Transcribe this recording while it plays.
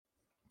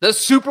The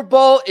Super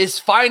Bowl is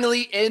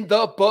finally in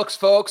the books,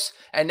 folks.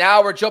 And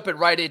now we're jumping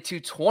right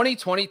into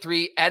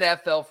 2023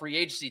 NFL free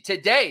agency.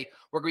 Today,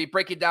 we're going to be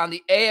breaking down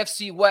the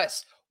AFC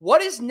West.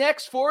 What is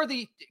next for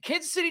the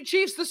Kansas City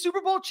Chiefs, the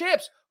Super Bowl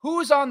champs? Who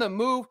is on the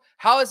move?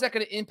 How is that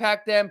going to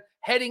impact them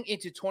heading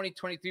into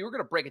 2023? We're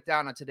going to break it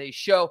down on today's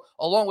show,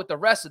 along with the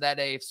rest of that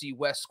AFC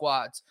West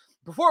squads.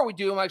 Before we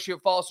do, make sure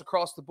you follow us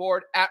across the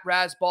board at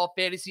Razzball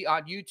Fantasy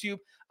on YouTube,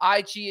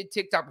 IG, and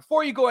TikTok.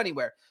 Before you go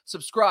anywhere,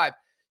 subscribe.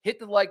 Hit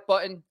the like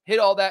button, hit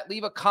all that,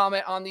 leave a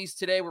comment on these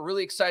today. We're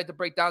really excited to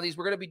break down these.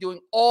 We're going to be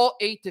doing all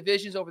 8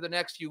 divisions over the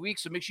next few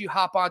weeks, so make sure you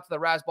hop onto the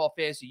Razzball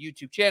Fantasy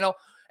YouTube channel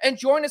and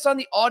join us on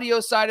the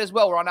audio side as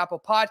well. We're on Apple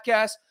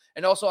Podcasts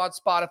and also on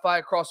Spotify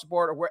across the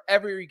board or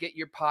wherever you get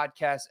your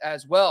podcasts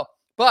as well.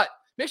 But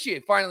make sure you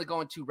finally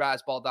go into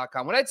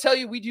Razzball.com. When I tell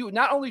you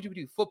not only do we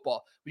do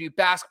football, we do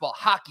basketball,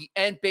 hockey,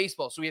 and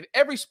baseball. So we have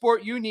every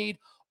sport you need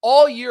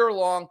all year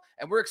long,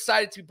 and we're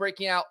excited to be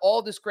breaking out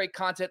all this great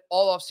content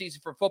all off season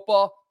for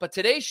football. But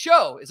today's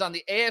show is on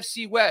the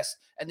AFC West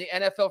and the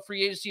NFL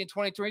free agency in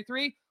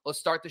 2023. Let's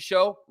start the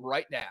show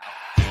right now.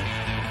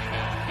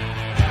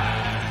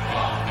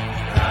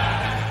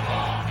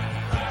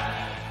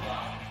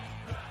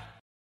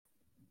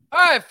 All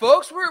right,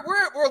 folks,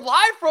 we're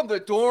live from the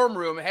dorm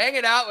room,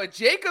 hanging out with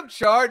Jacob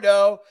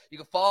Charno. You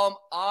can follow him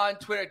on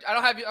Twitter.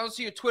 I don't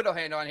see your Twitter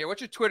handle on here. What's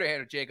your Twitter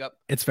handle, Jacob?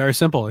 It's very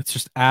simple. It's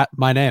just at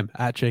my name,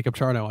 at Jacob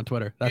Charno on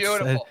Twitter. That's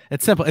beautiful.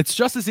 It's simple. It's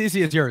just as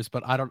easy as yours,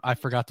 but I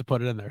forgot to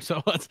put it in there.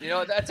 So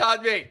that's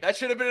on me. That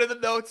should have been in the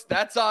notes.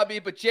 That's on me.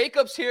 But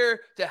Jacob's here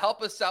to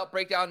help us out,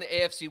 break down the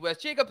AFC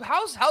West. Jacob,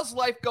 how's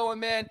life going,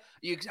 man?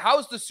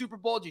 How's the Super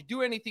Bowl? Did you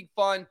do anything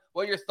fun?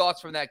 What are your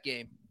thoughts from that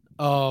game?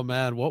 Oh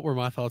man, what were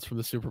my thoughts from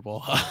the Super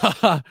Bowl?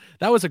 That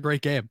was a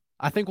great game.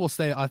 I think we'll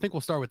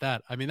start with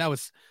that. I mean, that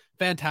was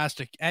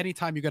fantastic.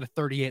 Anytime you get a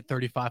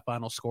 38-35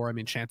 final score, I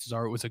mean, chances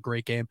are it was a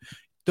great game.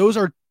 Those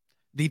are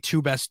the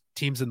two best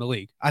teams in the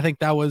league. I think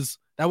that was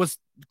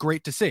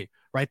great to see,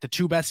 right? The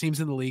two best teams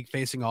in the league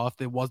facing off.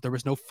 There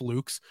was no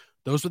flukes.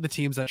 Those were the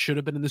teams that should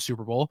have been in the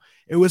Super Bowl.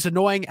 It was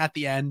annoying at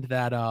the end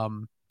that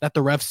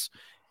the refs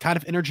kind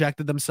of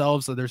interjected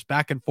themselves. So there's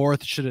back and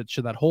forth. Should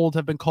that hold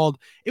have been called?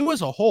 It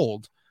was a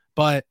hold.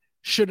 But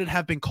should it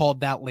have been called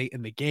that late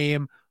in the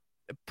game?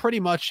 Pretty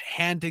much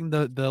handing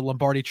the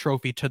Lombardi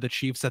trophy to the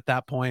Chiefs at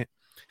that point.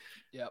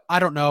 Yeah, I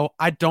don't know.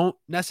 I don't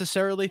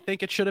necessarily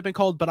think it should have been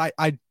called, but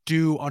I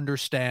do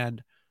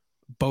understand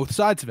both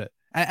sides of it.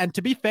 And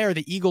to be fair,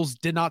 the Eagles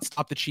did not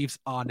stop the Chiefs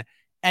on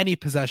any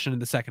possession in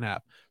the second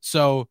half.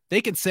 So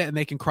they can sit and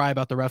they can cry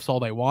about the refs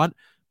all they want.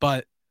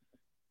 But,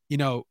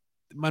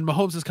 when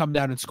Mahomes is coming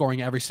down and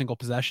scoring every single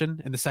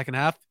possession in the second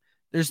half,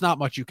 there's not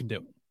much you can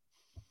do.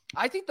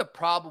 I think the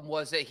problem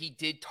was that he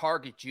did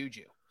target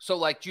Juju. So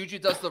like Juju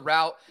does the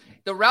route,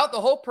 the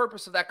whole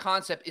purpose of that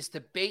concept is to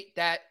bait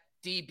that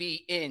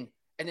DB in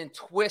and then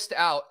twist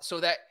out so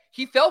that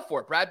he fell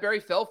for it. Bradbury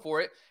fell for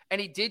it and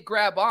he did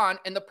grab on.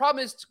 And the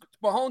problem is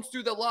Mahomes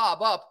threw the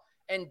lob up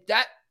and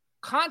that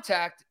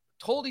contact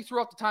totally threw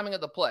off the timing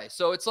of the play.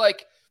 So it's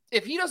like,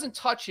 if he doesn't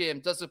touch him,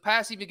 does the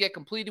pass even get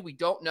completed? We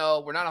don't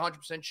know. We're not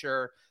 100%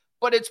 sure.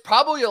 But it's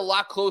probably a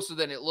lot closer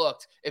than it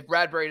looked if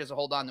Bradbury doesn't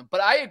hold on to them.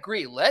 But I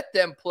agree. Let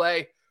them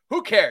play.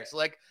 Who cares?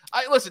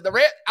 Listen,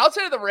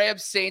 outside of the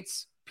Rams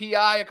Saints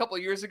PI a couple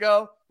of years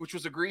ago, which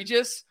was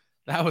egregious.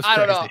 That was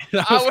crazy. I don't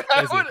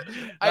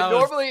know. I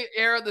normally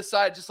err on the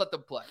side, just let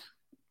them play.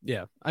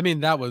 Yeah. I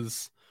mean, that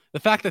was the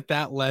fact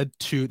that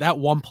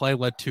one play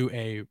led to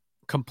a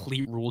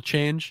complete rule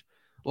change.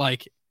 There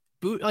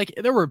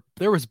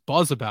was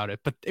buzz about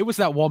it, but it was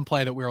that one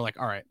play that we were like,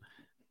 all right,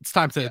 it's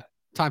time to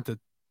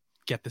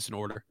get this in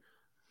order.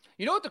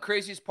 You know what the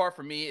craziest part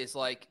for me is,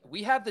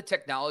 we have the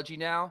technology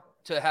now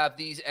to have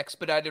these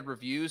expedited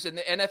reviews in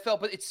the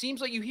NFL, but it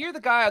seems like you hear the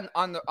guy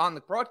on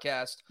the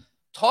broadcast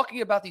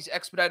talking about these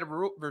expedited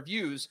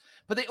reviews,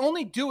 but they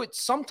only do it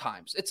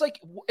sometimes. It's like,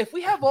 if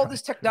we have all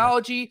this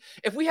technology,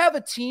 if we have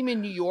a team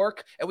in New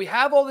York and we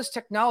have all this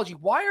technology,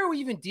 why are we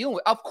even dealing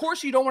with? Of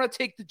course, you don't want to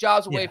take the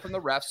jobs away from the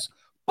refs,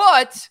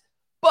 but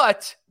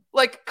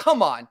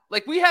come on,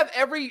 we have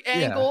every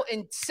angle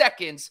in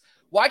seconds.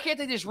 Why can't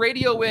they just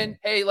radio in,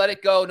 hey, let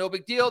it go, no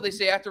big deal? They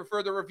say after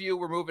further review,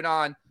 we're moving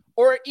on.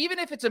 Or even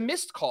if it's a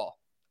missed call,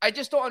 I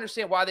just don't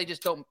understand why they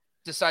just don't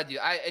decide to.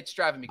 It's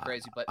driving me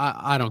crazy. But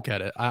I don't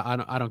get it. I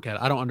don't get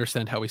it. I don't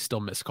understand how we still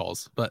miss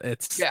calls. But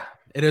it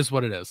is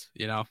what it is.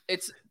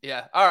 It's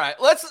All right,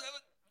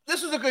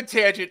 This was a good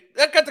tangent.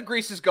 That got the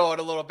greases going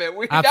a little bit.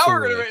 Let's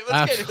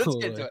get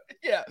into it.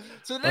 Yeah.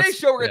 So today's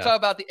show, we're going to talk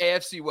about the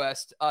AFC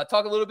West.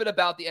 Talk a little bit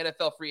about the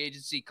NFL free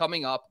agency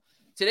coming up.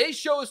 Today's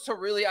show is to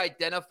really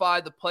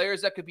identify the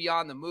players that could be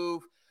on the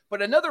move.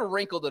 But another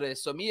wrinkle to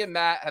this, so me and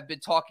Matt have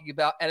been talking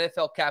about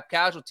NFL cap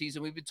casualties,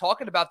 and we've been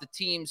talking about the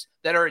teams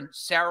that are in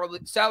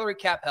salary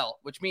cap hell,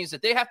 which means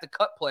that they have to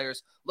cut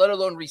players, let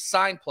alone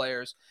re-sign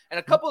players. And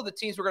a couple of the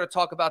teams we're going to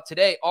talk about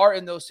today are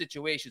in those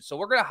situations. So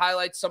we're going to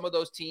highlight some of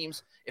those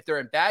teams if they're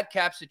in bad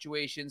cap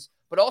situations,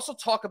 but also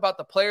talk about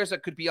the players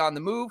that could be on the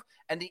move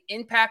and the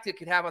impact it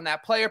could have on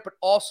that player, but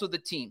also the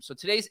team. So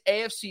today's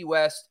AFC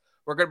West,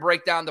 We're going to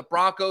break down the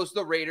Broncos,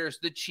 the Raiders,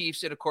 the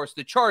Chiefs, and of course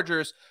the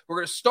Chargers. We're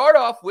going to start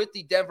off with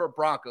the Denver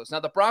Broncos.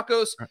 Now, the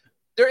Broncos,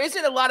 there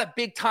isn't a lot of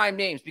big-time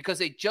names because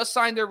they just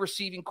signed their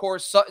receiving corps.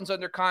 Sutton's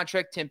under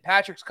contract. Tim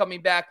Patrick's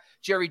coming back.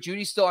 Jerry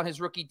Jeudy's still on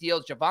his rookie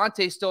deal.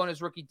 Javonte's still on his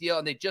rookie deal,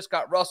 and they just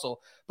got Russell.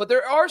 But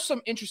there are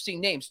some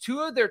interesting names. Two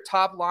of their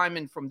top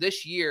linemen from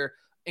this year,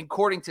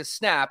 according to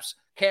snaps,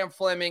 Cam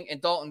Fleming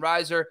and Dalton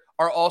Reiser,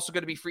 are also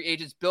going to be free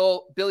agents.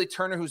 Billy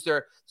Turner, who's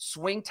their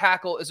swing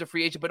tackle, is a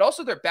free agent, but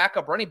also their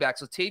backup running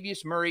backs,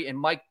 Latavius Murray and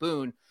Mike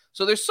Boone.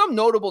 So there's some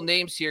notable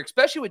names here,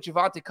 especially with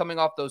Javonte coming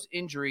off those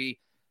injury.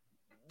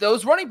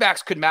 Those running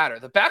backs could matter.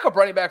 The backup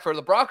running back for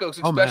the Broncos,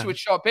 especially with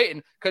Sean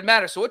Payton, could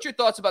matter. So what's your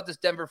thoughts about this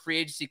Denver free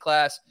agency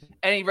class?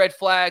 Any red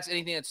flags,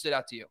 anything that stood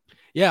out to you?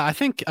 Yeah,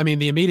 I mean,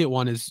 the immediate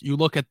one is you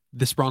look at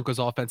this Broncos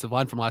offensive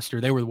line from last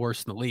year, they were the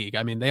worst in the league.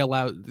 I mean,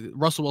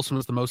 Russell Wilson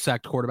was the most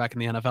sacked quarterback in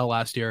the NFL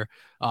last year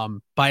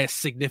by a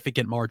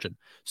significant margin.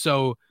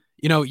 So,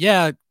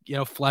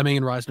 Fleming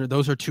and Reisner,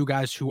 those are two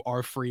guys who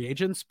are free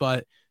agents,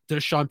 but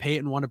does Sean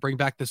Payton want to bring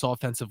back this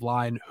offensive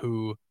line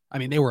who, I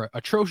mean, they were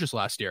atrocious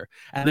last year.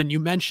 And then you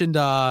mentioned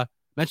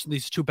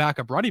these two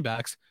backup running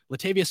backs,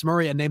 Latavius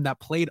Murray, a name that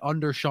played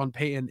under Sean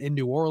Payton in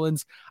New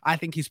Orleans. I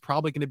think he's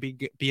probably going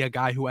to be a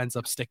guy who ends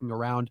up sticking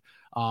around.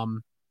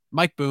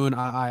 Mike Boone,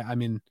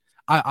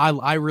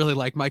 I really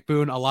like Mike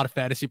Boone. A lot of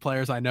fantasy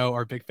players I know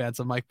are big fans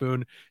of Mike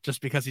Boone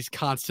just because he's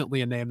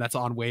constantly a name that's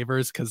on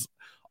waivers because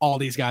all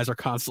these guys are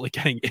constantly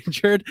getting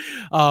injured.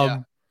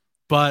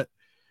 But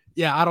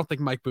yeah, I don't think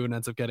Mike Boone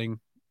ends up getting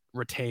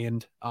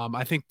retained. I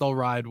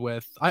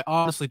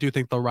honestly do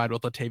think they'll ride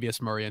with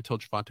Latavius Murray until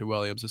Javonte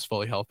Williams is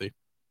fully healthy.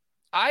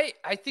 I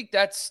think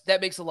that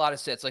makes a lot of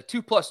sense. Like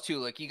 2 + 2.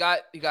 Like you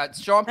got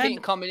Sean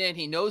Payton coming in.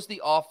 He knows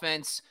the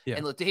offense,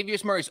 and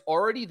Latavius Murray's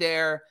already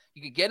there.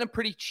 You could get him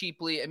pretty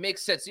cheaply. It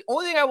makes sense. The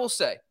only thing I will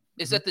say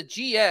is that the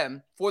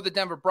GM for the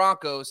Denver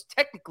Broncos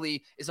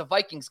technically is a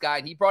Vikings guy,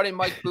 and he brought in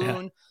Mike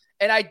Boone.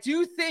 And I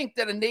do think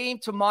that a name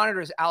to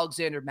monitor is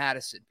Alexander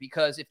Mattison,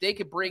 because if they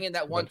could bring in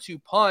that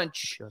 1-2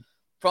 punch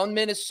from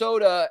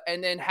Minnesota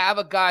and then have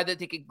a guy that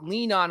they could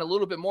lean on a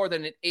little bit more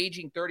than an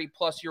aging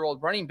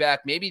 30-plus-year-old running back,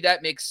 maybe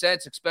that makes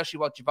sense, especially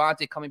with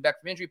Javonte coming back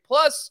from injury.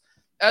 Plus,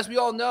 as we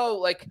all know,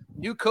 like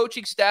new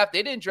coaching staff,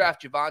 they didn't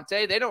draft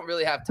Javonte. They don't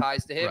really have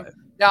ties to him. Right.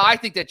 Now, I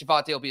think that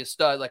Javonte will be a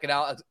stud, like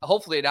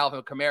hopefully an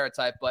Alvin Kamara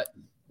type. But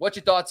what's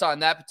your thoughts on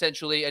that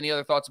potentially? Any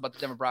other thoughts about the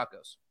Denver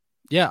Broncos?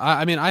 Yeah,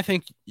 I mean, I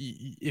think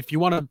if you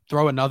want to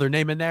throw another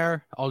name in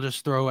there, I'll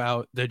just throw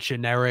out the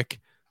generic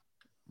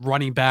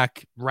running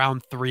back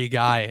round 3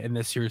 guy in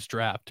this year's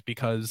draft,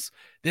 because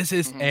this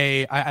is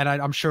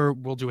I'm sure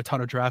we'll do a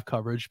ton of draft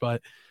coverage,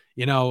 but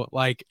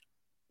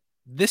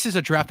this is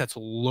a draft that's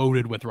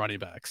loaded with running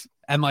backs.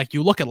 And like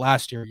you look at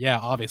last year,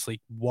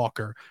 obviously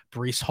Walker,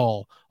 Breece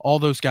Hall, all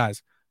those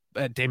guys,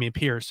 Dameon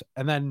Pierce.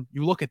 And then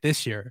you look at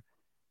this year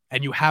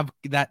and you have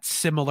that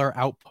similar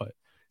output.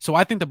 So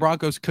I think the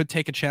Broncos could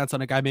take a chance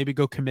on a guy, maybe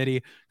go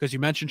committee, because you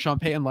mentioned Sean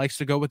Payton likes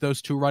to go with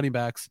those 2 running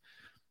backs.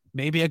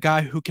 Maybe a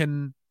guy who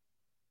can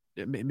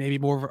maybe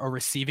more of a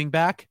receiving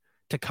back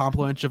to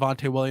complement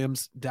Javonte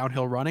Williams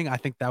downhill running. I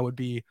think that would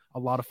be a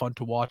lot of fun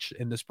to watch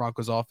in this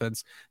Broncos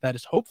offense that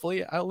is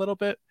hopefully a little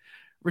bit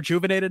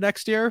rejuvenated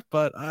next year,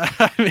 but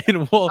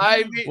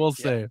we'll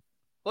see.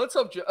 Let's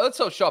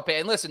hope Sean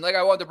Payton. Listen, like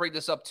I wanted to bring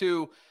this up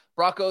too.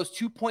 Broncos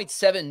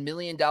 $2.7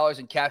 million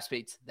in cap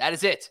space. That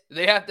is it.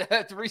 They have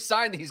to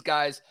re-sign these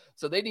guys,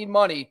 so they need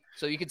money.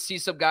 So you can see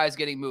some guys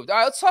getting moved. All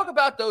right, let's talk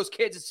about those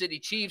Kansas City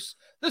Chiefs,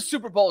 the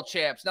Super Bowl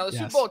champs. Now, the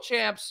Super Bowl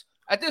champs,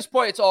 at this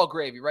point, it's all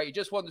gravy, right? You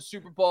just won the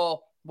Super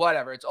Bowl,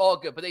 whatever. It's all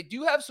good. But they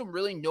do have some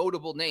really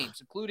notable names,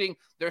 including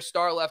their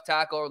star left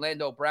tackle,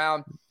 Orlando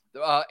Brown,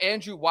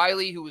 Andrew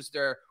Wiley, who is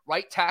their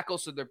right tackle.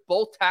 So they're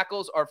both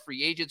tackles are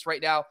free agents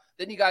right now.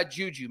 Then you got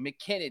Juju,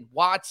 McKinnon,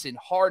 Watson,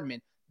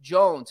 Hardman,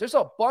 Jones. There's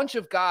a bunch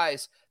of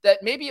guys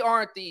that maybe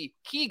aren't the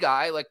key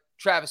guy like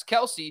Travis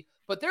Kelce,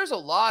 but there's a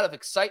lot of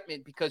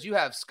excitement because you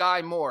have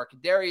Sky Moore,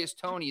 Kadarius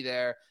Toney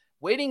there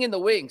waiting in the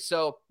wings.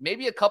 So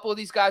maybe a couple of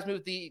these guys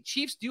move. The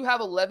Chiefs do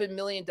have $11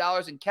 million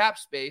in cap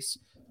space,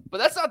 but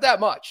that's not that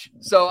much.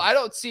 So I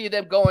don't see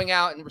them going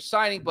out and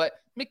resigning, but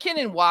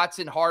McKinnon,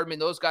 Watson, Hardman,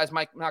 those guys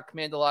might not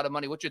command a lot of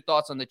money. What's your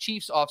thoughts on the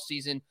Chiefs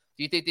offseason?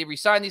 Do you think they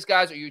resign these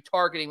guys, or are you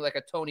targeting like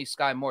a Tony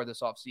Sky Moore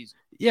this offseason?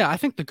 Yeah, I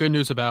think the good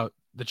news about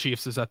the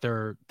Chiefs is that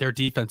their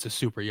defense is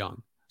super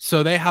young.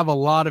 So they have a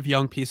lot of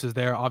young pieces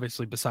there,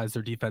 obviously, besides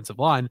their defensive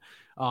line.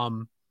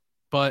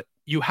 But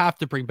you have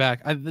to bring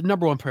back the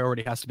number one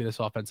priority has to be this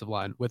offensive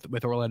line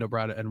with Orlando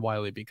Brown and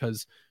Wiley,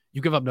 because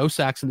you give up no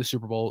sacks in the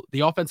Super Bowl. The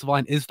offensive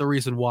line is the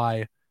reason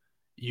why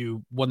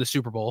you won the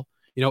Super Bowl.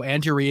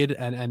 Andy Reid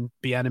and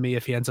Bieniemy,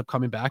 if he ends up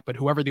coming back, but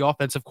whoever the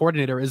offensive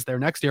coordinator is there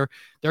next year,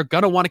 they're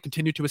going to want to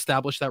continue to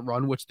establish that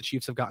run, which the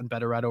Chiefs have gotten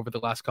better at over the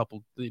last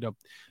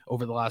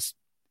over the last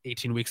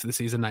 18 weeks of the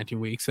season, 19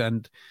 weeks.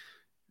 And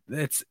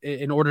it's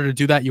in order to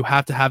do that, you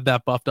have to have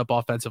that buffed up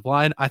offensive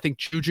line. I think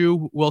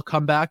Juju will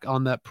come back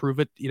on that prove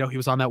it. He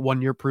was on that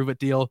 1-year prove it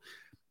deal.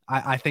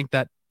 I think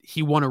that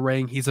he won a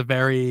ring. He's a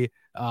very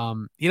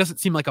he doesn't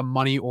seem like a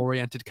money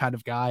oriented kind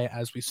of guy,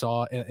 as we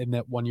saw in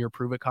that 1 year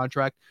prove it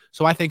contract.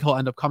 So I think he'll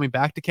end up coming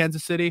back to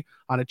Kansas City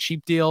on a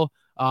cheap deal.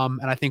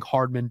 And I think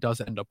Hardman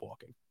does end up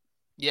walking.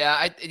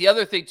 Yeah, the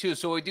other thing too,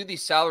 so we do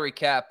these salary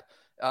cap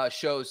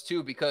shows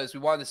too, because we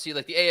wanted to see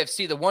like the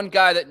AFC, the one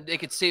guy that they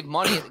could save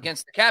money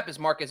against the cap is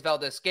Marquez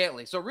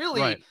Valdes-Scantling. So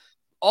really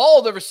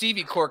all the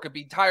receiving core could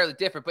be entirely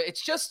different, but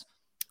it's just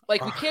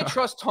like we can't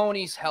trust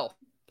Tony's health.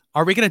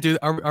 Are we gonna do?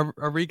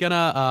 Are we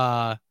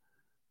gonna?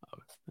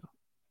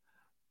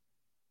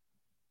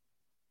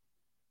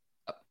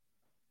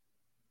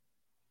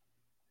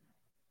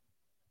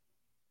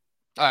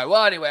 All right.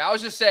 Well, anyway, I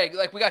was just saying,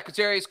 like, we got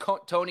Kadarius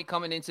Toney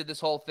coming into this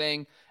whole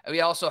thing, and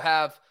we also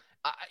have,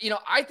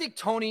 I think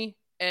Toney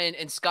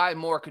and Sky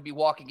Moore could be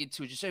walking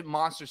into just a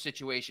monster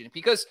situation,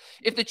 because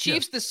if the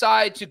Chiefs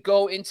decide to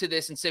go into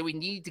this and say we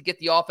need to get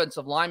the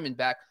offensive lineman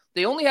back,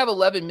 they only have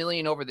 $11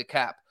 million over the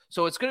cap.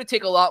 So it's going to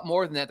take a lot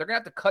more than that. They're going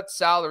to have to cut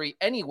salary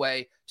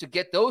anyway to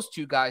get those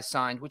two guys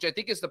signed, which I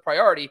think is the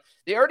priority.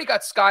 They already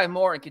got Sky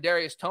Moore and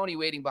Kadarius Toney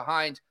waiting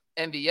behind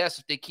MVS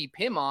if they keep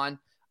him on.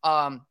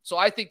 So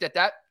I think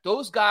that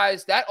those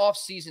guys, that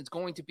offseason is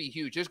going to be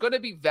huge. There's going to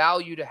be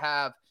value to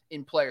have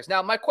in players.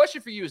 Now, my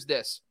question for you is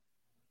this.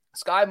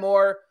 Sky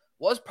Moore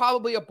was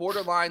probably a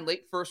borderline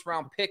late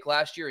first-round pick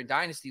last year in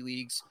dynasty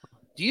leagues.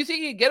 Do you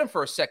think you can get him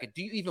for a second?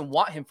 Do you even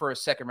want him for a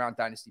second-round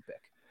dynasty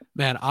pick?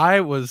 Man, I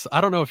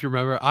don't know if you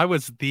remember, I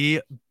was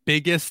the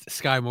biggest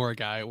Sky Moore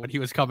guy when he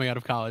was coming out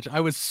of college. I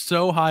was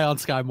so high on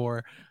Sky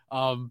Moore.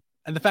 And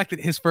the fact that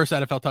his first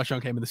NFL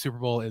touchdown came in the Super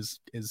Bowl is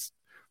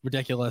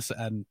ridiculous,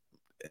 and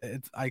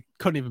I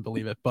couldn't even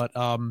believe it. But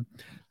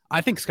I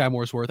think Sky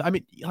Moore's worth. I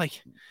mean,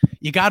 like,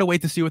 you got to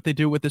wait to see what they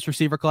do with this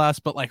receiver class.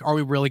 But like, are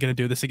we really going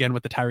to do this again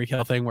with the Tyreek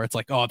Hill thing, where it's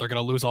like, oh, they're going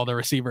to lose all their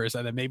receivers,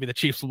 and then maybe the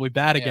Chiefs will be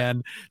bad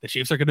again. The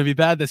Chiefs are going to be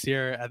bad this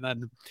year, and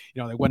then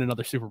they win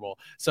another Super Bowl.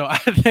 So I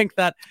think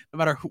that no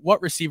matter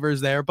what receiver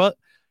is there, but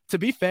to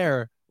be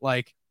fair,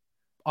 like,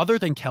 other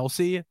than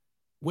Kelsey,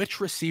 which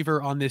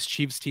receiver on this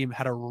Chiefs team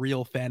had a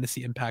real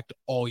fantasy impact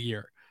all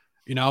year?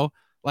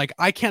 Like,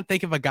 I can't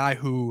think of a guy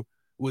who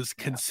was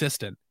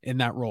consistent in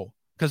that role,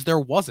 because there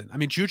wasn't. I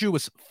mean, Juju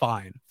was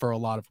fine for a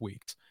lot of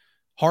weeks.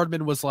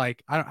 Hardman was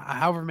like,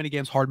 however many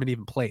games Hardman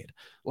even played.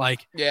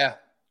 Like, yeah,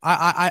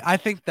 I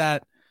think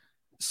that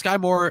Sky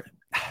Moore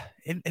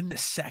in the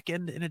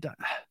second,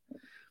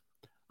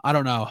 I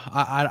don't know.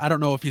 I don't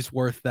know if he's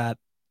worth that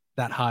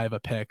high of a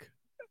pick.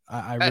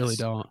 I really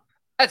don't.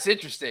 That's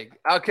interesting.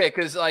 Okay,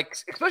 because like,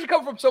 especially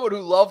coming from someone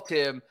who loved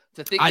him,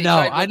 to think. I know.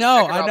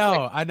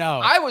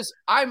 I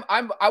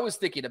was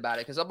thinking about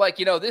it, because I'm like,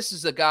 this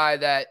is a guy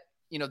that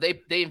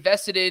they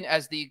invested in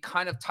as the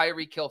kind of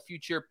Tyreek Hill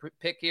future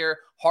pick here.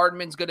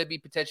 Hardman's going to be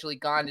potentially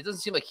gone. It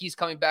doesn't seem like he's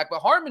coming back, but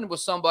Hardman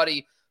was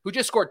somebody who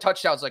just scored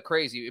touchdowns like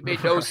crazy. It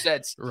made no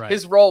sense.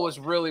 His role was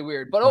really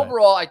weird. But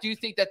overall, I do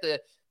think that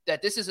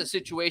that this is a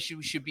situation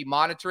we should be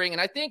monitoring, and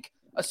I think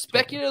a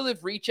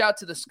speculative reach out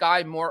to the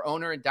Sky Moore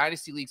owner in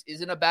dynasty leagues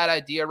isn't a bad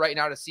idea right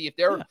now, to see if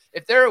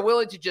they're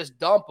willing to just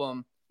dump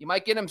him. You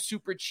might get him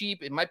super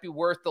cheap. It might be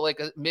worth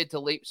a mid to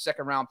late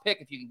second round pick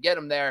if you can get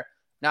him there.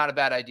 Not a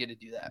bad idea to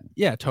do that.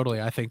 Yeah,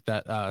 totally. I think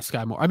that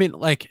Sky Moore, I mean,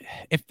 like,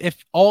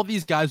 if all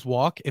these guys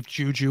walk, if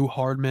Juju,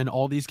 Hardman,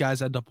 all these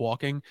guys end up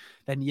walking,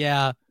 then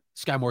yeah,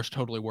 Sky Moore's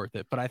totally worth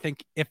it. But I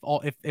think if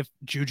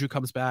Juju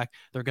comes back,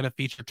 they're going to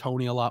feature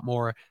Toney a lot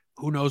more.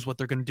 Who knows what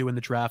they're going to do in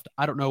the draft?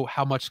 I don't know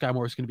how much Sky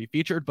Moore is going to be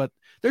featured, but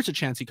there's a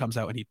chance he comes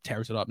out and he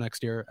tears it up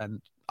next year.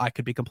 And I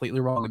could be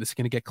completely wrong, and this is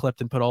going to get clipped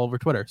and put all over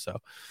Twitter. So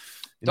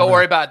don't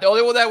worry about it. The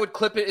only one that would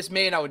clip it is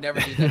me, and I would never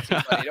do that to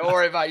anybody. Don't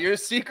worry about it. Your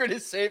secret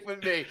is safe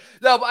with me.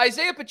 No, but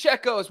Isaiah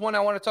Pacheco is one I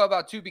want to talk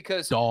about too,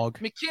 because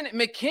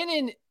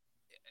McKinnon,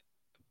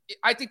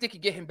 I think they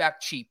could get him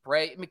back cheap,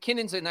 right?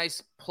 McKinnon's a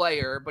nice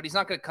player, but he's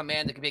not going to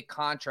command a big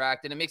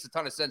contract, and it makes a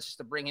ton of sense just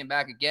to bring him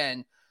back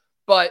again.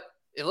 But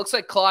it looks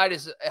like Clyde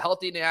is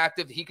healthy and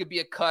active. He could be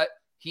a cut.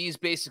 He's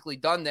basically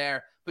done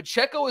there. But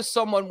Pacheco is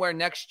someone where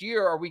next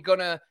year, are we going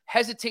to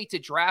hesitate to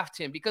draft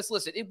him? Because,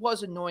 listen, it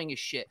was annoying as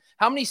shit.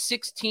 How many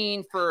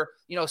 16 for,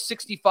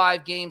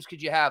 65 games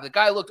could you have? The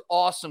guy looked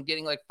awesome,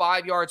 getting like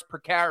 5 yards per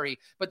carry.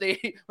 But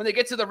when they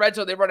get to the red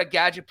zone, they run a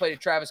gadget play to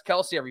Travis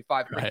Kelce every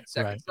 5 seconds.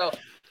 Right. So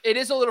it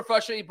is a little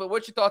frustrating. But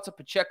what's your thoughts on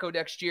Pacheco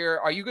next year?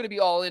 Are you going to be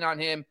all in on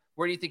him?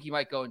 Where do you think he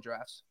might go in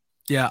drafts?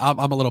 Yeah,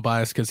 I'm a little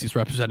biased because he's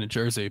representing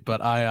Jersey,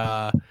 but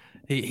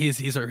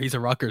he's a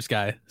Rutgers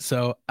guy.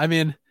 So I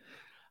mean,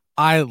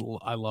 I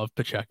love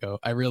Pacheco.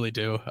 I really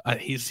do.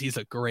 He's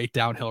a great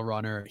downhill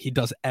runner. He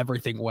does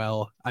everything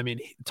well. I mean,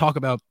 talk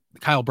about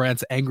Kyle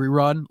Brandt's angry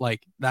run.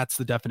 Like, that's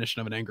the definition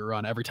of an angry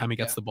run every time he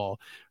gets the ball,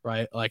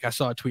 right? Like, I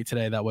saw a tweet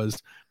today that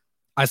was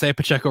Isaiah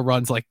Pacheco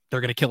runs like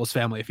they're going to kill his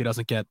family if he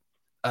doesn't get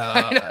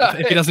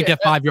if he doesn't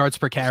get 5 yards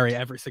per carry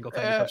every single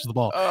time he touches the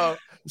ball.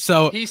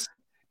 So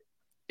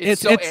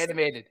It's so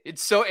animated.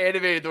 It's so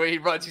animated the way he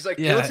runs. He's like,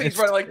 he looks like he's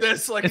running like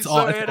this. Like, it's so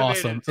animated.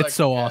 Awesome. It's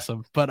so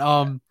awesome. But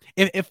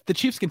if the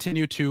Chiefs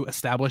continue to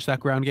establish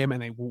that ground game,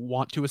 and they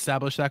want to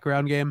establish that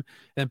ground game,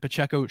 then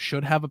Pacheco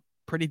should have a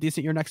pretty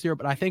decent year next year.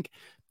 But I think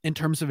in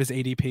terms of his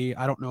ADP.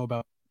 I don't know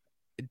about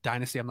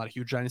dynasty. I'm not a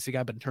huge dynasty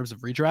guy, but in terms of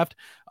redraft,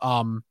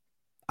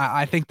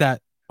 I think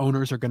that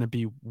owners are going to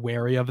be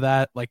wary of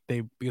that.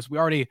 Because we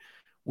already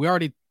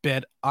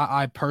bid.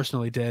 I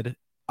personally did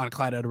on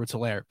Clyde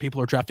Edwards-Helaire.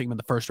 People are drafting him in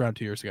the first round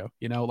 2 years ago.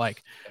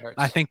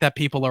 I think that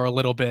people are a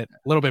little bit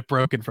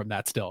broken from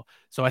that still.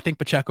 So I think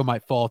Pacheco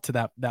might fall to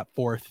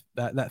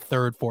that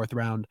third, fourth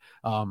round,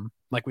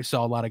 like we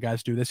saw a lot of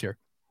guys do this year.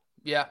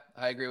 Yeah,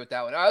 I agree with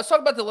that one. I was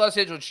talking about the Los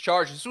Angeles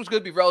Chargers. This was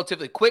going to be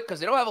relatively quick because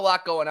they don't have a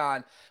lot going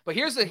on. But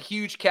here's a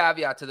huge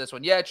caveat to this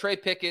one. Yeah, Trey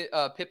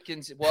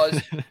Pipkins was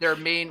their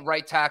main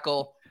right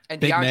tackle, and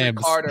Big DeAndre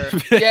names. Carter.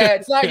 Yeah,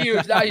 it's not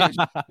huge,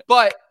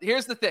 But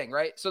here's the thing,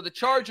 right? So the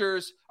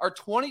Chargers are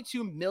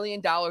 $22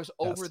 million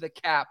over the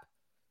cap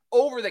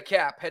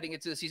heading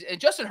into the season. And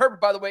Justin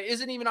Herbert, by the way,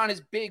 isn't even on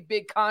his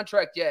big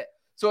contract yet.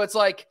 So it's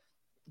like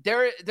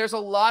there's a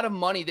lot of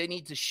money they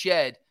need to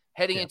shed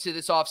heading into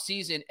this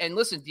offseason. And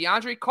listen,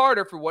 DeAndre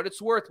Carter, for what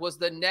it's worth, was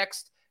the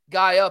next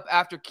guy up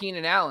after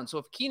Keenan Allen. So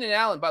if Keenan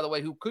Allen, by the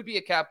way, who could be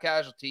a cap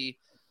casualty,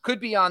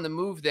 could be on the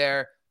move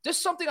there,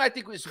 just something I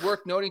think is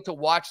worth noting to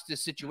watch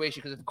this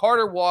situation. Because if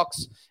Carter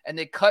walks and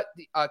they cut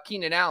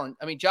Keenan Allen,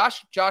 I mean,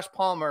 Josh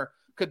Palmer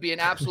could be an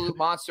absolute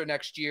monster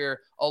next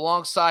year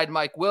alongside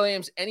Mike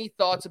Williams. Any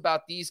thoughts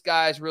about these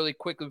guys really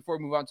quickly before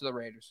we move on to the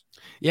Raiders?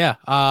 Yeah.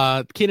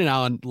 Keenan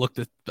Allen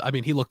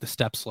he looked a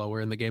step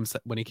slower in the games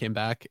when he came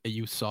back.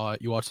 You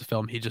watched the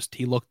film.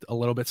 He looked a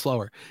little bit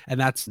slower, and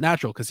that's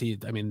natural because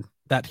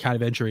that kind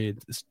of injury,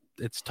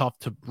 it's tough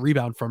to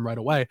rebound from right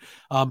away.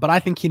 But I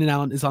think Keenan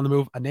Allen is on the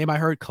move. A name I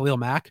heard, Khalil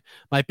Mack,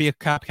 might be a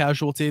cap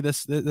casualty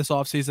this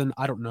offseason.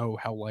 I don't know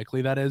how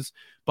likely that is,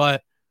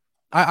 but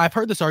I've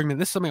heard this argument.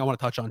 This is something I want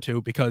to touch on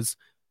too, because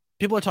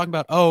people are talking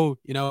about,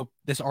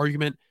 this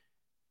argument,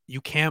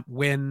 you can't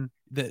win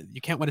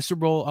a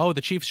Super Bowl. Oh,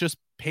 the Chiefs just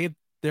paid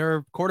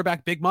their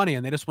quarterback big money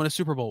and they just won a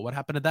Super Bowl. What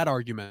happened to that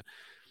argument?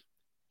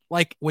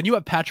 Like when you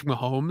have Patrick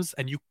Mahomes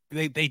and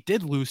they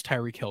did lose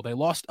Tyreek Hill, they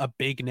lost a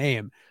big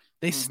name.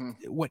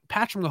 What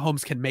Patrick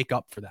Mahomes can make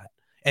up for that,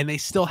 and they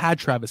still had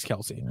Travis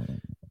Kelce.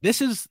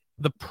 This is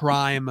the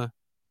prime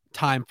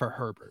time for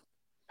Herbert.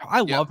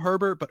 I love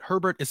Herbert, but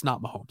Herbert is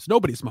not Mahomes.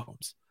 Nobody's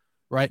Mahomes,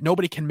 right?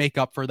 Nobody can make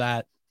up for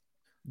that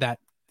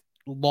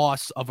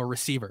loss of a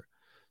receiver.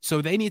 So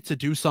they need to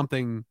do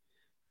something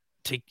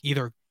to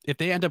either, if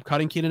they end up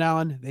cutting Keenan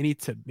Allen, they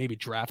need to maybe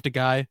draft a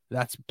guy.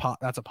 That's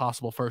a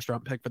possible first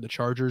round pick for the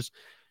Chargers.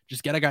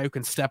 Just get a guy who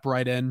can step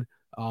right in,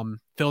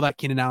 fill that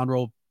Keenan Allen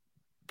role,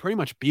 pretty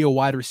much be a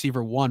wide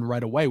receiver one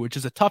right away, which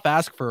is a tough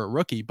ask for a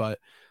rookie, but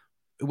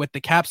with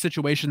the cap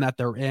situation that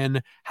they're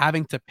in,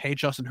 having to pay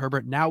Justin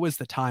Herbert, now is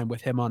the time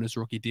with him on his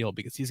rookie deal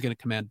because he's going to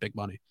command big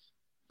money.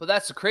 But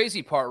that's the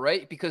crazy part,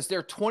 right? Because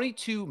they're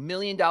 $22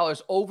 million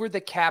over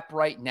the cap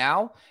right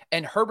now,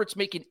 and Herbert's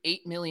making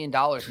 $8 million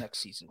next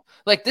season.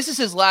 Like, this is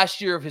his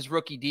last year of his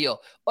rookie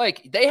deal.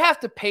 Like, they have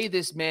to pay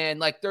this man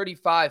like $35,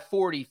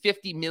 $40,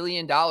 $50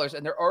 million,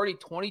 and they're already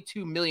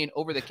 $22 million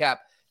over the cap.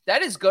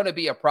 That is going to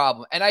be a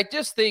problem. And I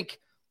just think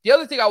the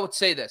other thing I would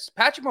say this,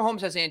 Patrick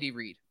Mahomes has Andy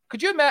Reid.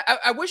 Could you imagine?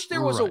 I wish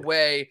there was a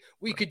way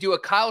we could do a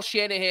Kyle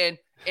Shanahan,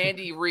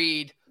 Andy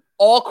Reid.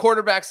 All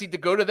quarterbacks need to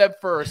go to them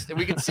first, and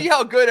we can see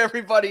how good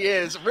everybody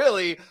is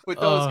really with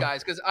those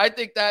guys, because I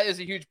think that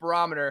is a huge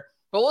barometer.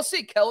 But we'll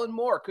see. Kellen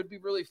Moore could be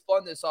really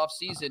fun this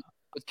offseason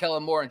with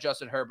Kellen Moore and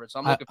Justin Herbert. So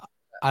I'm looking for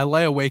that. I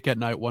lay awake at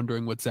night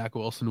wondering what Zach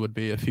Wilson would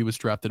be if he was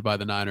drafted by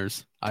the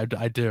Niners. I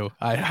do.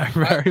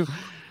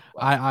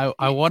 I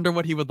wonder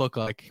what he would look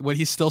like. Would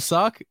he still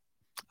suck?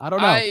 I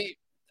don't know.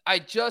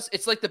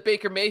 It's like the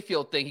Baker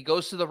Mayfield thing. He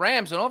goes to the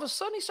Rams, and all of a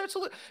sudden he starts to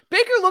look.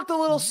 Baker looked a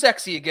little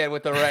sexy again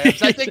with the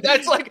Rams. I think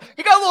that's like,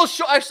 he got a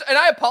little and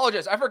I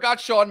apologize. I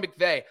forgot Sean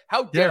McVay.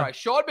 How dare I?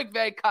 Sean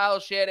McVay, Kyle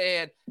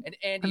Shanahan, and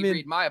Andy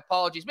Reid. My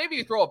apologies. Maybe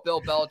you throw a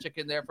Bill Belichick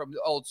in there from the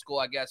old school,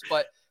 I guess.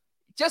 But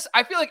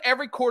I feel like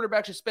every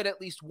quarterback should spend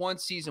at least one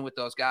season with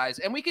those guys.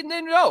 And we can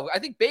then know. I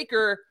think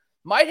Baker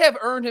might have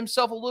earned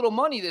himself a little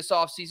money this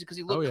offseason because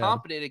he looked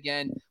competent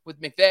again with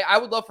McVay. I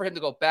would love for him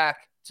to go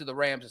back to the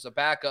Rams as a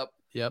backup.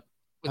 Yep.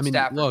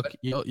 Stafford, look,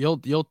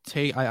 you'll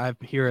take. I'm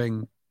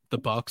hearing the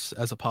Bucs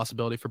as a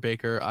possibility for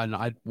Baker, and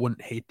I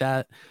wouldn't hate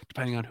that.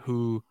 Depending on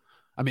who,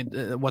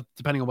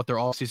 depending on what their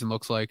all season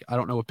looks like. I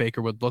don't know what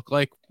Baker would look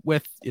like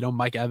with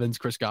Mike Evans,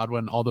 Chris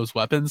Godwin, all those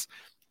weapons.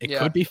 It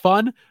could be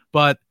fun,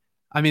 but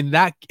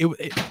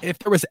if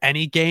there was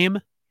any game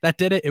that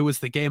did it, it was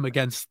the game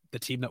against the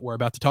team that we're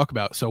about to talk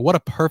about. So what a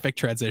perfect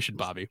transition,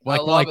 Bobby.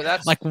 That's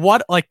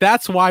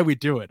why we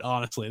do it.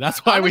 Honestly,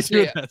 that's why we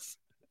do this.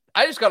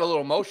 I just got a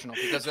little emotional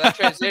because that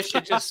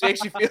transition just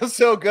makes you feel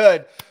so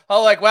good.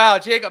 I'm like, wow,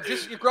 Jacob,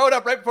 you're growing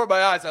up right before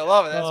my eyes. I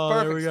love it. That's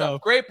perfect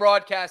stuff. Great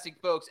broadcasting,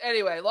 folks.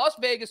 Anyway, Las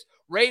Vegas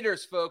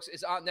Raiders, folks,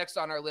 is next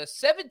on our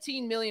list.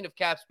 $17 million of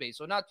cap space,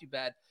 so not too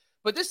bad.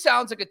 But this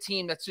sounds like a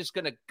team that's just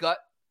going to gut.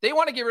 They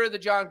want to get rid of the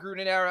John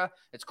Gruden era.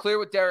 It's clear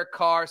with Derek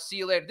Carr. See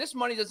you later. This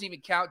money doesn't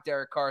even count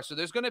Derek Carr, so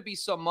there's going to be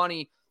some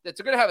money that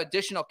they're going to have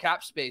additional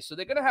cap space. So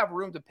they're going to have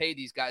room to pay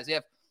these guys. They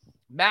have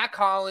Matt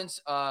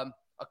Collins,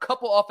 a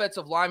couple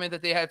offensive linemen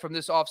that they had from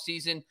this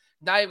offseason.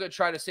 Now you're going to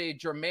try to say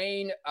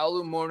Jermaine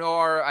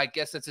Alumonor. I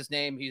guess that's his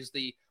name. He's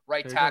the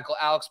right tackle.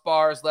 Alex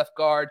Bars, left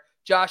guard.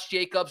 Josh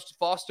Jacobs,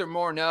 Foster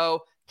Morneau,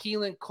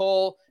 Keelan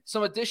Cole,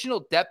 some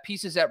additional depth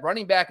pieces at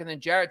running back, and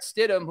then Jarrett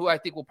Stidham, who I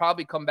think will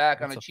probably come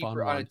back on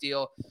a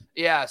deal.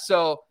 Yeah,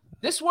 so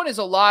this one is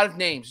a lot of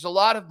names. There's a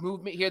lot of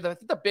movement here. I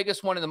think the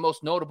biggest one and the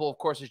most notable, of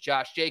course, is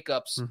Josh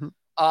Jacobs.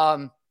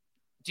 Mm-hmm.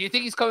 Do you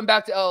think he's coming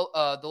back to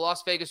the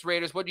Las Vegas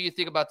Raiders? What do you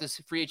think about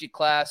this free agent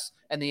class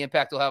and the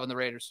impact he'll have on the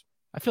Raiders?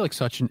 I feel like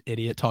such an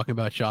idiot talking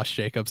about Josh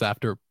Jacobs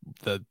after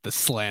the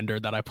slander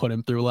that I put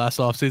him through last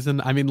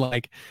offseason. I mean,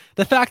 like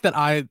the fact that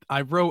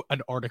I wrote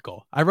an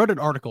article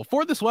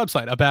for this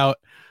website about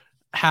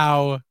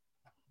how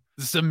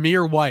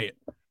Zamir White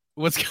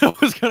was going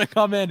to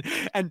come in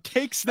and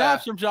take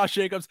snaps from Josh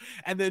Jacobs.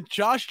 And then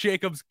Josh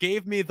Jacobs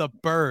gave me the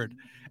bird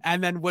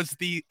and then was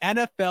the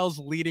NFL's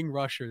leading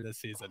rusher this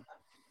season.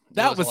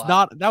 That was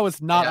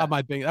not on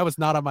my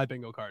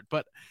bingo card.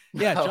 But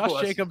yeah,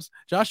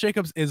 Josh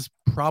Jacobs is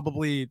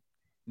probably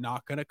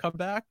not going to come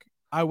back,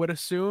 I would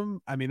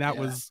assume. I mean,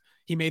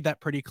 he made that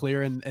pretty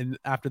clear and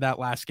after that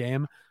last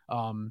game.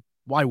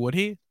 Why would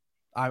he?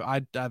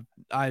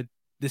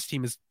 This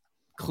team is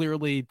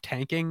clearly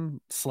tanking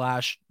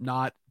 /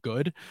 not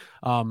good.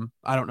 I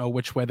don't know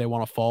which way they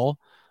want to fall.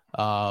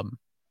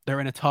 They're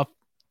in a tough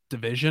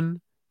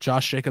division.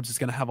 Josh Jacobs is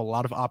going to have a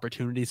lot of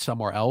opportunities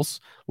somewhere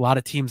else. A lot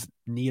of teams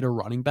need a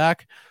running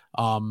back.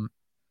 I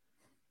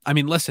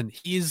mean, listen,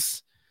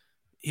 he's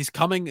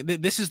coming.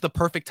 This is the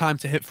perfect time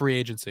to hit free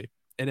agency.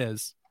 It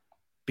is,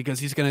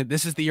 because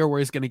this is the year where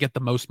he's going to get the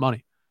most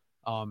money.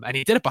 And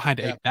he did it behind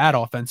a bad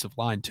offensive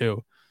line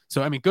too.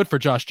 So, I mean, good for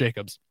Josh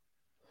Jacobs,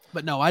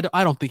 but no, I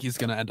don't think he's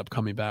going to end up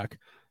coming back.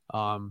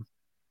 As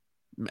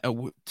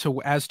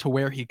to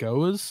where he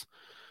goes,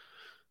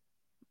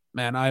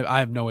 man, I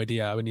have no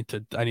idea. I need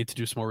to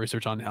do some more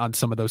research on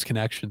some of those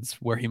connections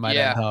where he might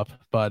end up,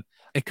 but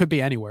it could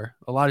be anywhere.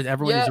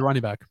 Everyone needs a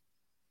running back.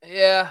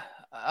 Yeah.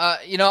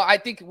 I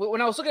think when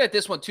I was looking at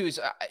this one too, is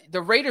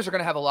the Raiders are going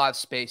to have a lot of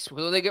space.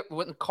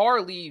 When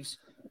Carr leaves,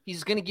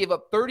 he's going to give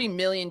up $30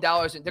 million,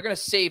 and they're going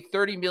to save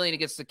 $30 million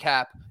against the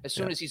cap as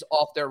soon as he's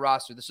off their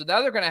roster. So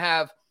now they're going to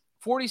have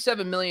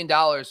 $47 million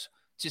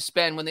to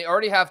spend when they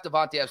already have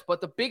Davante Adams.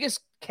 But the biggest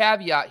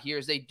caveat here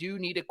is they do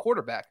need a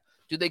quarterback.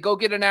 Do they go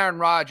get an Aaron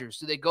Rodgers?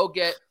 Do they go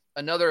get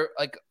another,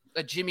 like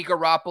a Jimmy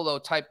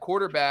Garoppolo type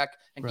quarterback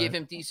and give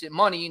him decent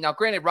money? Now,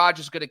 granted,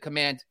 Rodgers is going to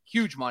command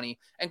huge money,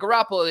 and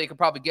Garoppolo, they could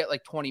probably get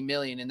like $20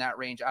 million in that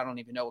range. I don't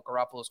even know what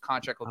Garoppolo's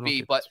contract will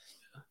be, but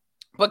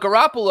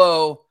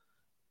Garoppolo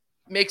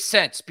makes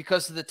sense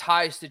because of the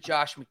ties to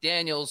Josh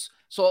McDaniels.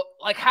 So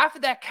like half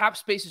of that cap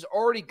space is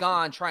already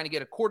gone trying to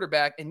get a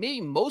quarterback, and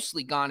maybe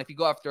mostly gone if you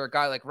go after a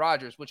guy like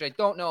Rodgers, which I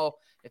don't know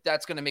if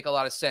that's going to make a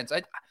lot of sense.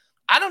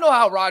 I don't know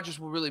how Rodgers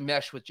will really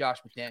mesh with Josh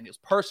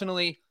McDaniels.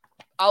 Personally,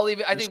 I'll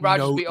leave it. I think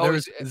Rodgers will be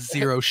always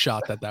zero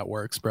shot that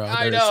works, bro.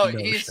 I know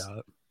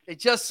it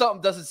just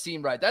something doesn't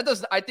seem right.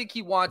 I think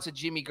he wants a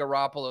Jimmy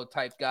Garoppolo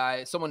type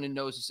guy, someone who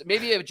knows this.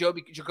 Maybe a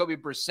Jacoby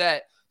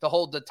Brissett to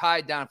hold the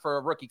tide down for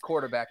a rookie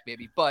quarterback,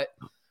 maybe. But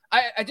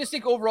I just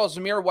think overall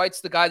Zamir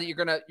White's the guy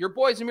that your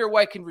boy Zamir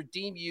White can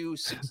redeem you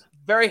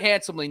very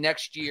handsomely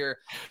next year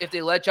if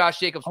they let Josh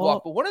Jacobs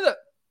walk. But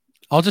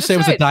I'll just say it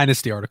was a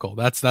dynasty article.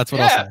 That's what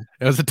I'll say.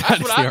 It was a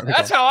dynasty article.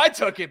 That's how I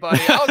took it,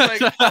 buddy.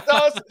 I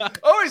was like,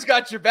 always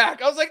got your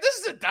back. I was like, this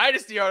is a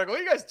dynasty article.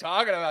 What are you guys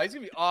talking about? He's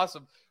going to be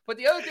awesome. But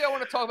the other thing I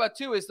want to talk about,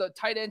 too, is the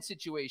tight end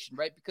situation,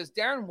 right? Because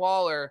Darren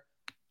Waller,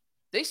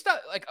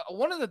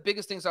 one of the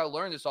biggest things I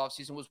learned this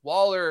offseason was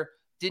Waller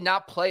did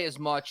not play as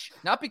much,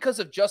 not because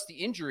of just the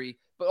injury,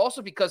 but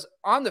also because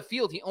on the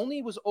field, he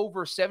only was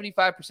over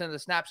 75% of the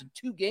snaps in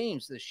 2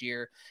 games this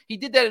year. He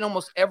did that in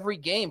almost every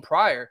game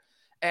prior.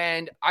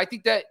 And I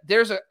think that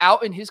there's an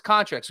out in his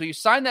contract. So you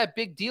signed that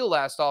big deal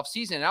last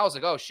offseason, and I was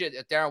like, oh, shit,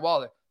 at Darren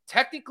Waller.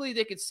 Technically,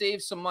 they could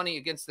save some money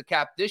against the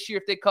cap this year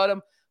if they cut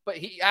him, but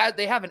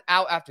they have an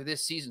out after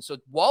this season. So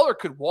Waller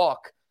could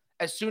walk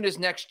as soon as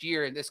next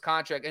year in this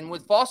contract. And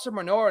with Foster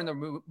Moreau in the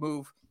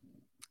move,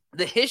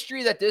 the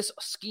history that this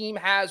scheme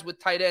has with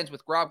tight ends,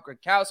 with Rob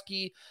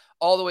Gronkowski,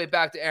 all the way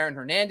back to Aaron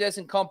Hernandez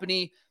and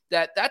company,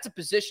 that's a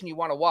position you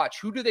want to watch.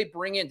 Who do they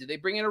bring in? Do they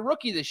bring in a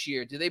rookie this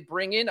year? Do they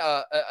bring in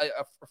a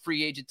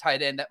free agent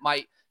tight end that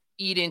might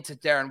eat into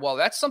Darren Waller?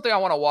 That's something I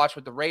want to watch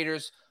with the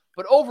Raiders.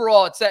 But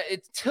overall, it's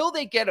till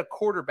they get a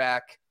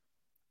quarterback.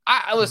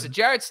 Listen,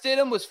 Jarrett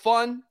Stidham was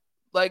fun,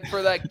 like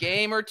for that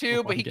game or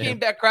two, but he came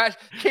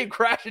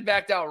crashing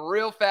back down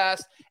real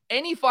fast.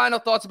 Any final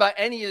thoughts about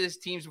any of these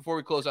teams before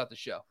we close out the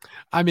show?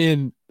 I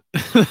mean,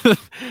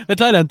 the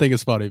tight end thing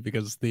is funny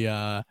because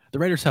the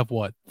Raiders have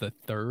what, the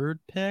 3rd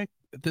pick?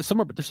 They're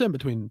sitting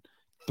between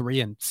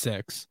 3 and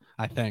 6,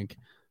 I think.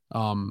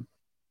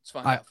 Let's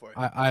find out for you.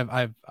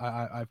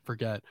 I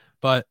forget,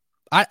 but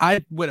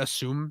I would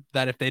assume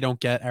that if they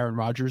don't get Aaron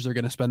Rodgers, they're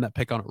going to spend that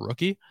pick on a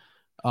rookie,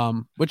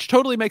 which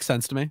totally makes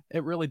sense to me.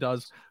 It really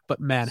does. But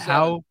man,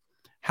 7.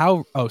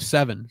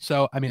 7.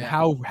 So I mean,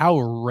 Yeah. how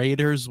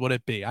Raiders would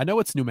it be? I know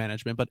it's new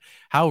management, but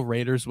how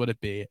Raiders would it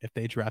be if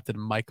they drafted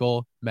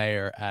Michael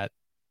Mayer at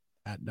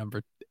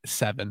number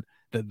 7,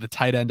 the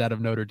tight end out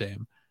of Notre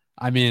Dame?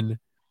 I mean,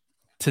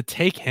 to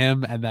take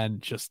him and then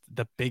just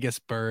the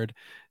biggest bird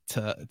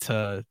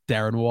to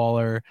Darren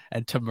Waller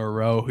and to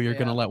Moreau, who you're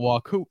going to let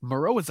walk. Who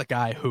Moreau is a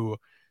guy who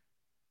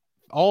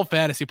all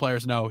fantasy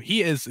players know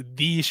he is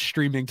the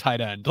streaming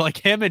tight end. Like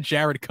him and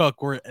Jared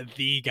Cook were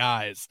the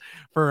guys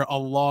for a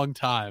long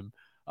time.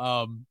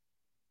 But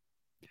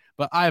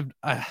I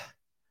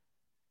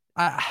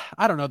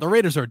don't know. The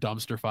Raiders are a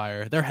dumpster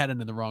fire. They're heading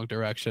in the wrong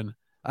direction.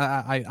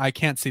 I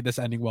can't see this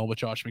ending well with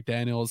Josh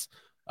McDaniels.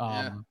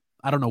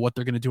 I don't know what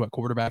they're going to do at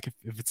quarterback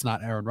if it's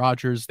not Aaron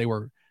Rodgers. They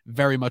were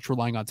very much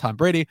relying on Tom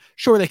Brady.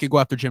 Sure, they could go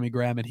after Jimmy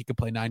Graham and he could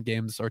play 9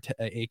 games or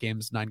 8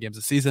 games, 9 games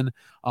a season.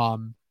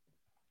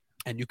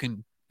 And you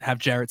can have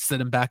Jarrett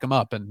sit and back him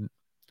up, and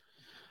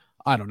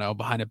I don't know,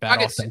 behind a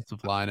bad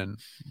offensive line. And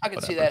I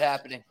can see that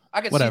happening.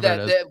 I can see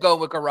that going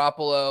with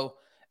Garoppolo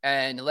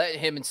and let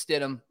him and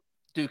Stidham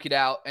duke it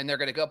out, and they're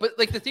going to go. But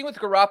like the thing with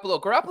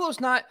Garoppolo's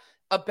not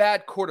a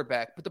bad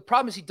quarterback, but the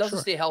problem is he doesn't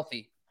stay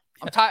healthy.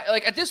 I'm tired.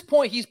 Like at this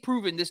point, he's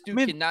proven this dude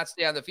cannot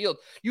stay on the field.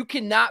 You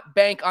cannot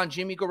bank on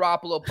Jimmy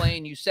Garoppolo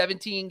playing you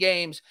 17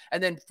 games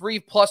and then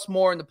 3+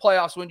 more in the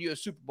playoffs win you a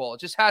Super Bowl.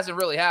 It just hasn't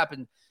really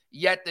happened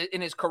yet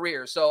in his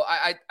career. So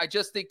I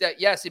just think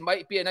that, yes, it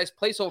might be a nice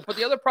placeholder. But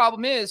the other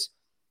problem is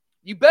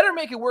you better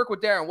make it work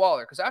with Darren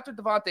Waller, because after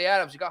Devontae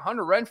Adams, you got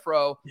Hunter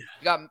Renfrow, you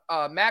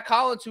got Matt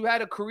Collins, who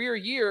had a career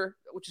year,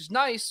 which is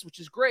nice, which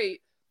is great.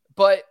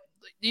 But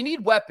you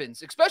need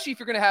weapons, especially if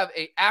you're going to have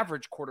an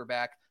average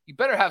quarterback. You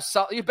better have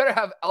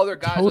other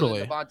guys other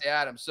than Devontae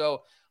Adams.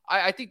 So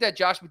I think that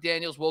Josh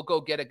McDaniels will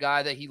go get a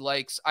guy that he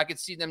likes. I could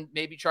see them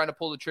maybe trying to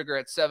pull the trigger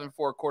at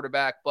 7-4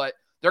 quarterback, but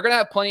they're going to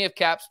have plenty of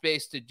cap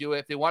space to do it.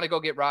 If they want to go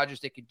get Rodgers,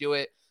 they could do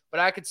it. But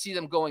I could see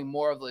them going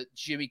more of the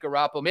Jimmy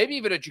Garoppolo, maybe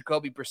even a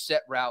Jacoby Brissett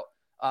route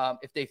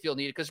if they feel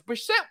needed. Because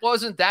Brissett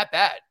wasn't that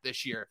bad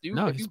this year.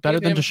 He's better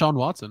than Deshaun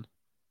Watson.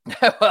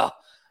 Well,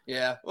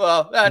 yeah.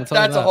 Well, that's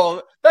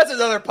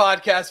another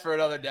podcast for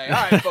another day.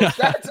 All right, folks,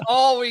 that's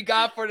all we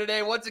got for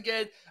today. Once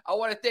again, I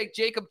want to thank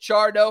Jacob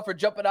Charno for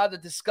jumping on to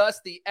discuss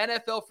the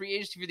NFL free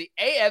agency for the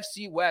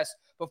AFC West.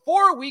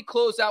 Before we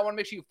close out, I want to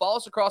make sure you follow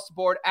us across the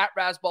board at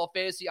Razzball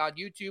Fantasy on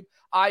YouTube,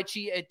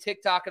 IG, and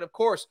TikTok. And of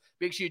course,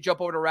 make sure you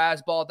jump over to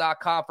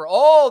razzball.com for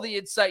all the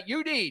insight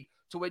you need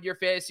to win your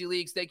fantasy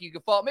leagues. Thank you. You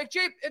can follow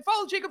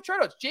Jacob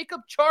Charno. It's Jacob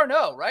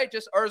Charno, right?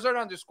 Or is there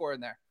an underscore in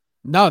there?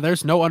 No,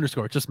 there's no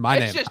underscore. Just my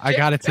name. I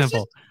got it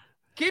simple.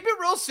 Keep it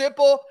real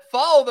simple.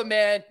 Follow the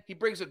man. He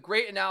brings a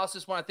great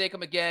analysis. Want to thank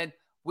him again.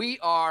 We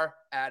are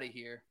out of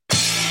here.